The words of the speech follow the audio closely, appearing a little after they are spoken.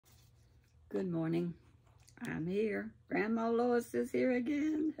Good morning. I'm here. Grandma Lois is here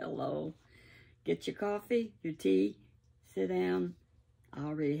again. Hello. Get your coffee, your tea, sit down. I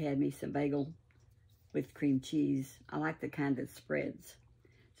already had me some bagel with cream cheese. I like the kind that spreads.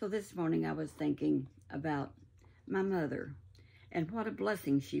 So this morning I was thinking about my mother and what a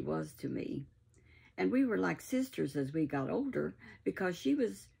blessing she was to me. And we were like sisters as we got older because she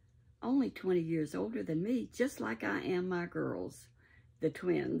was only 20 years older than me, just like I am my girls, the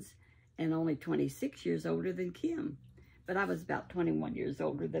twins, and only 26 years older than Kim. But I was about 21 years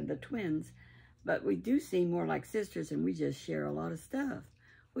older than the twins. But we do seem more like sisters, and we just share a lot of stuff,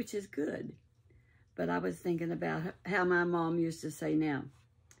 which is good. But I was thinking about how my mom used to say, now,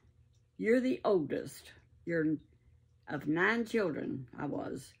 you're the oldest. You're of 9 children, I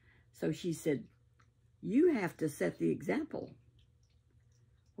was. So she said, you have to set the example.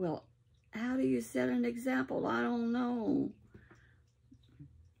 Well, how do you set an example? I don't know.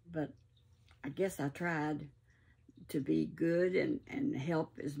 But I guess I tried to be good and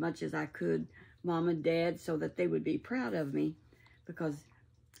help as much as I could Mom and Dad so that they would be proud of me, because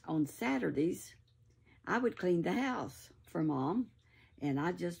on Saturdays, I would clean the house for Mom, and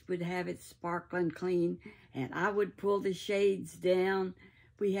I just would have it sparkling clean, and I would pull the shades down.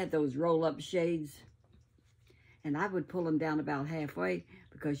 We had those roll-up shades, and I would pull them down about halfway,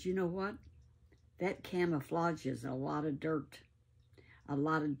 because you know what? That camouflages a lot of dirt, a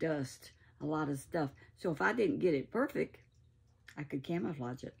lot of dust, a lot of stuff. So if I didn't get it perfect, I could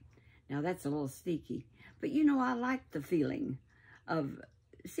camouflage it. Now that's a little sneaky. But you know, I like the feeling of,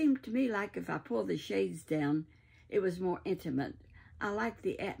 it seemed to me like if I pulled the shades down, it was more intimate. I like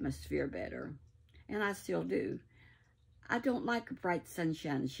the atmosphere better, and I still do. I don't like bright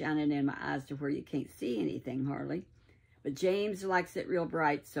sunshine shining in my eyes to where you can't see anything hardly. But James likes it real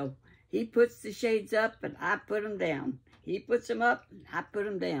bright, so he puts the shades up and I put them down. He puts them up and I put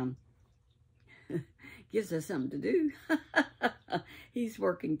them down. Gives us something to do. He's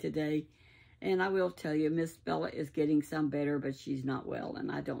working today. And I will tell you, Miss Bella is getting some better, but she's not well. And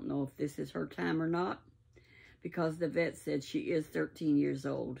I don't know if this is her time or not, because the vet said she is 13 years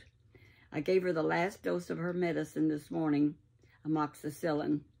old. I gave her the last dose of her medicine this morning,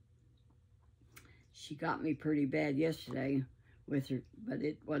 amoxicillin. She got me pretty bad yesterday with her, but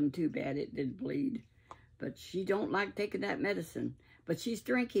it wasn't too bad. It did bleed. But she don't like taking that medicine. But she's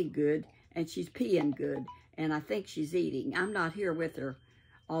drinking good, and she's peeing good, and I think she's eating. I'm not here with her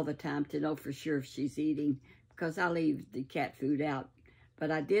all the time to know for sure if she's eating, because I leave the cat food out. But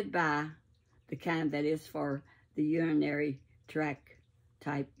I did buy the kind that is for the urinary tract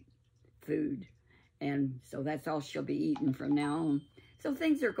type food, and so that's all she'll be eating from now on. So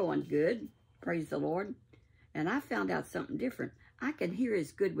things are going good, praise the Lord. And I found out something different. I can hear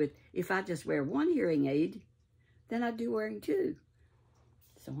as good with, if I just wear one hearing aid, than I do wearing 2.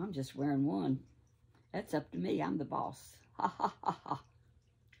 So I'm just wearing 1. That's up to me. I'm the boss. Ha, ha, ha, ha.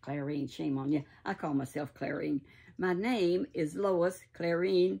 Clarine, shame on you. I call myself Clarine. My name is Lois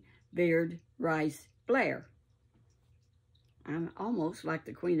Clarine Baird-Rice Blair. I'm almost like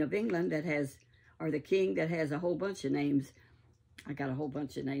the Queen of England that has, or the king that has a whole bunch of names. I got a whole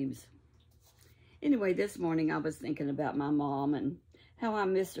bunch of names. Anyway, this morning I was thinking about my mom and how I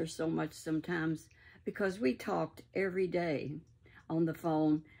miss her so much sometimes, because we talked every day on the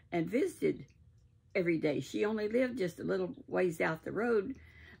phone and visited every day. She only lived just a little ways out the road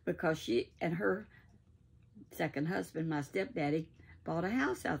because she and her second husband, my stepdaddy, bought a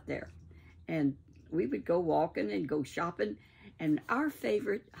house out there. And we would go walking and go shopping. And our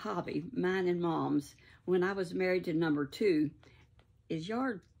favorite hobby, mine and Mom's, when I was married to number 2, is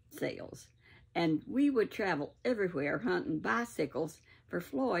yard sales. And we would travel everywhere hunting bicycles for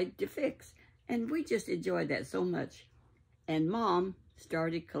Floyd to fix. And we just enjoyed that so much. And Mom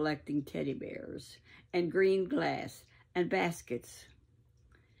started collecting teddy bears and green glass and baskets.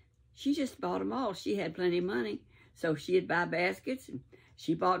 She just bought them all. She had plenty of money. So she'd buy baskets, and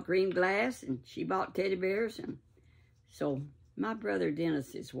she bought green glass, and she bought teddy bears. And so my brother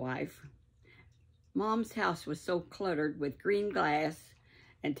Dennis's wife, Mom's house was so cluttered with green glass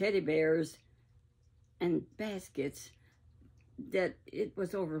and teddy bears and baskets that it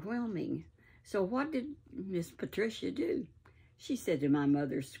was overwhelming. So what did Miss Patricia do? She said to my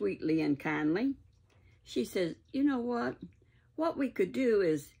mother sweetly and kindly, she says, you know what? What we could do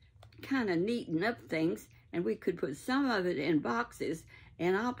is kind of neaten up things, and we could put some of it in boxes,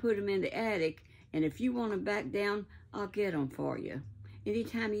 and I'll put them in the attic, and if you want them back down, I'll get them for you.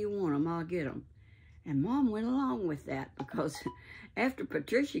 Anytime you want them, I'll get them. And Mom went along with that, because after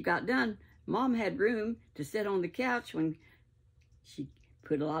Patricia got done, Mom had room to sit on the couch when she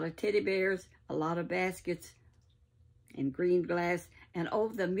put a lot of teddy bears, a lot of baskets, and green glass, and oh,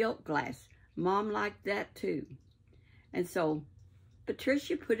 the milk glass. Mom liked that too. And so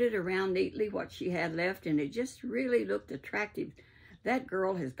Patricia put it around neatly, what she had left, and it just really looked attractive. That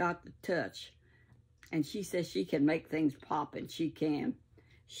girl has got the touch. And she says she can make things pop, and she can.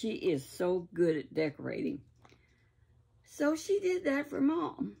 She is so good at decorating. So she did that for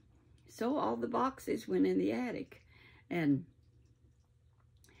Mom. So all the boxes went in the attic. And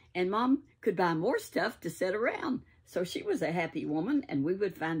Mom could buy more stuff to set around. So she was a happy woman, and we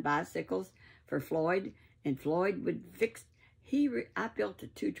would find bicycles for Floyd, and Floyd would fix. I built a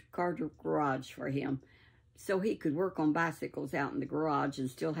 2-car garage for him so he could work on bicycles out in the garage and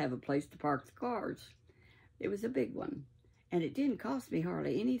still have a place to park the cars. It was a big one, and it didn't cost me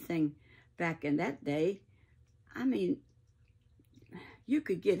hardly anything back in that day. I mean, you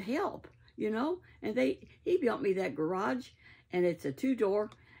could get help, you know, and he built me that garage, and it's a 2-door,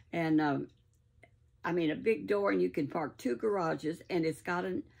 and I mean a big door, and you can park 2 garages, and it's got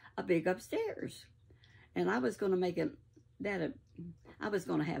a big upstairs. And I was going to make I was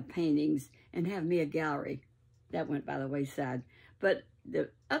going to have paintings and have me a gallery. That went by the wayside. But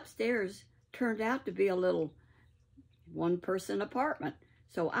the upstairs turned out to be a little 1-person apartment.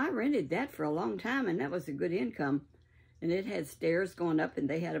 So I rented that for a long time, and that was a good income. And it had stairs going up, and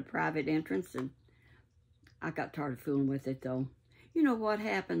they had a private entrance, and I got tired of fooling with it, though. You know what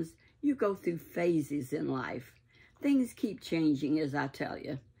happens? You go through phases in life. Things keep changing, as I tell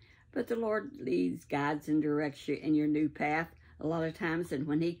you. But the Lord leads, guides, and directs you in your new path a lot of times. And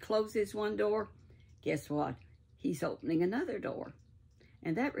when he closes one door, guess what? He's opening another door.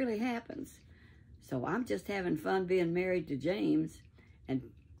 And that really happens. So I'm just having fun being married to James. And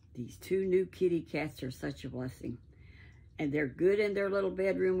these 2 new kitty cats are such a blessing. And they're good in their little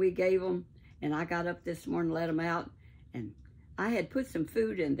bedroom we gave them. And I got up this morning, let them out. And I had put some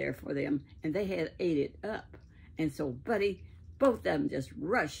food in there for them. And they had ate it up. And so, Buddy, both of them just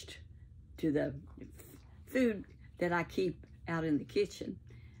rushed to the food that I keep out in the kitchen.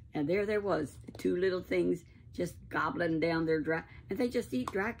 And there was, 2 little things just gobbling down their dry, and they just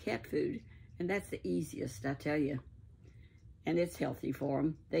eat dry cat food. And that's the easiest, I tell you. And it's healthy for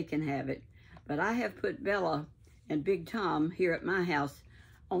them. They can have it. But I have put Bella and Big Tom here at my house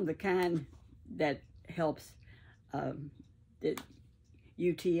on the kind that helps the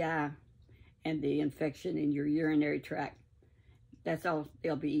UTI and the infection in your urinary tract. That's all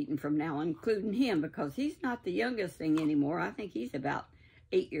they'll be eating from now on, including him, because he's not the youngest thing anymore. I think he's about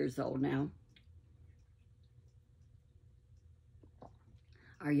 8 years old now.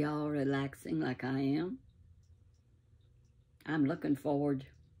 Are y'all relaxing like I am? I'm looking forward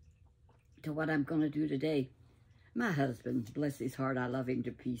to what I'm going to do today. My husband, bless his heart, I love him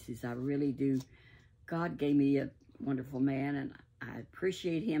to pieces. I really do. God gave me a wonderful man, and I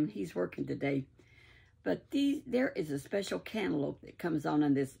appreciate him. He's working today. But there is a special cantaloupe that comes on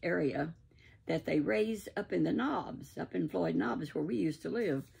in this area that they raise up in the Knobs, up in Floyd Knobs, where we used to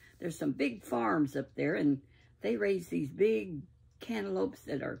live. There's some big farms up there, and they raise these big cantaloupes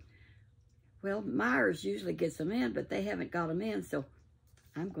that are, well, Myers usually gets them in, but they haven't got them in, so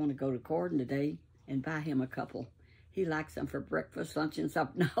I'm going to go to Corden today and buy him a couple. He likes them for breakfast, lunch, and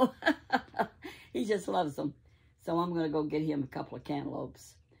supper. No, he just loves them. So I'm going to go get him a couple of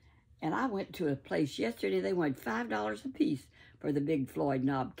cantaloupes. And I went to a place yesterday. They wanted $5 a piece for the big Floyd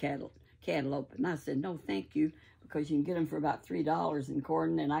Knob cantaloupe. And I said, no, thank you, because you can get them for about $3 in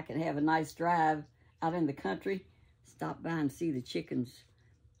Corden, and I can have a nice drive out in the country, stop by and see the chickens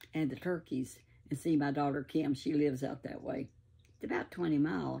and the turkeys, and see my daughter Kim. She lives out that way. It's about 20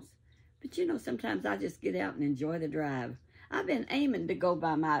 miles. But, you know, sometimes I just get out and enjoy the drive. I've been aiming to go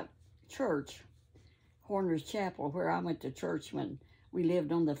by my church, Horner's Chapel, where I went to church when we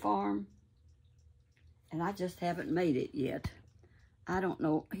lived on the farm, and I just haven't made it yet. I don't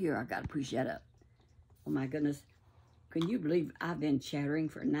know. Here, I got to push that up. Oh, my goodness. Can you believe I've been chattering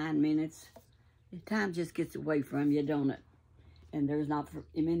for 9 minutes? The time just gets away from you, don't it? And there's not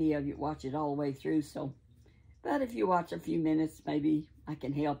many of you watch it all the way through, so. But if you watch a few minutes, maybe I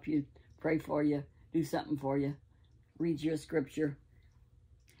can help you, pray for you, do something for you, read you a scripture.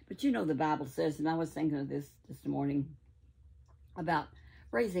 But you know the Bible says, and I was thinking of this morning, about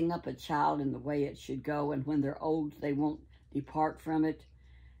raising up a child in the way it should go, and when they're old, they won't depart from it.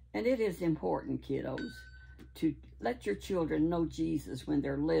 And it is important, kiddos, to let your children know Jesus when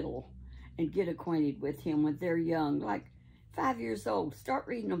they're little and get acquainted with him when they're young, like 5 years old. Start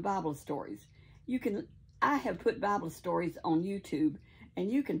reading them Bible stories. I have put Bible stories on YouTube, and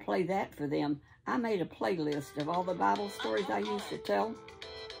you can play that for them. I made a playlist of all the Bible stories I used to tell.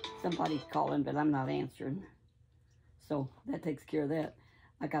 Somebody's calling, but I'm not answering. So that takes care of that.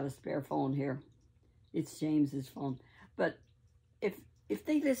 I got a spare phone here. It's James's phone. But if if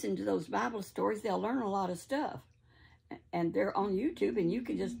they listen to those Bible stories, they'll learn a lot of stuff. And they're on YouTube, and you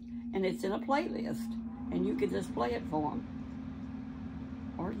can just, and it's in a playlist, and you can just play it for them.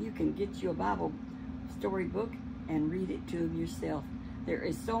 Or you can get you a Bible storybook and read it to them yourself. There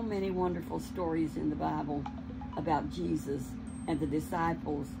is so many wonderful stories in the Bible about Jesus and the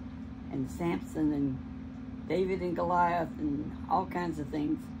disciples and Samson and David and Goliath and all kinds of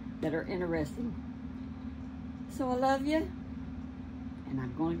things that are interesting. So I love you, and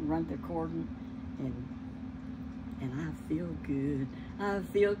I'm going to run the recording, and I feel good. I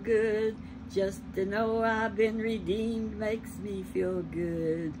feel good. Just to know I've been redeemed makes me feel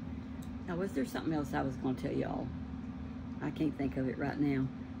good. Now, was there something else I was going to tell y'all? I can't think of it right now.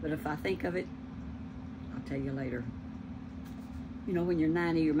 But if I think of it, I'll tell you later. You know, when you're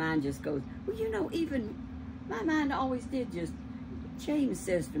 90, your mind just goes, well, you know, even my mind always did just, James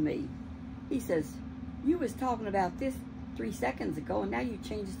says to me, he says, you was talking about this 3 seconds ago, and now you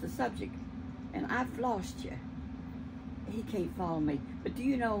changed the subject, and I've lost you. He can't follow me. But do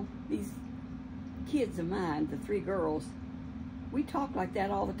you know, these kids of mine, the 3 girls, we talk like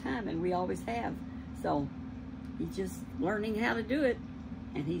that all the time, and we always have. So he's just learning how to do it,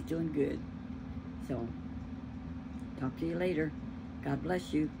 and he's doing good. So talk to you later. God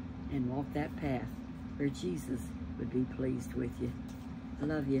bless you, and walk that path where Jesus would be pleased with you. I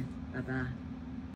love you. Bye-bye.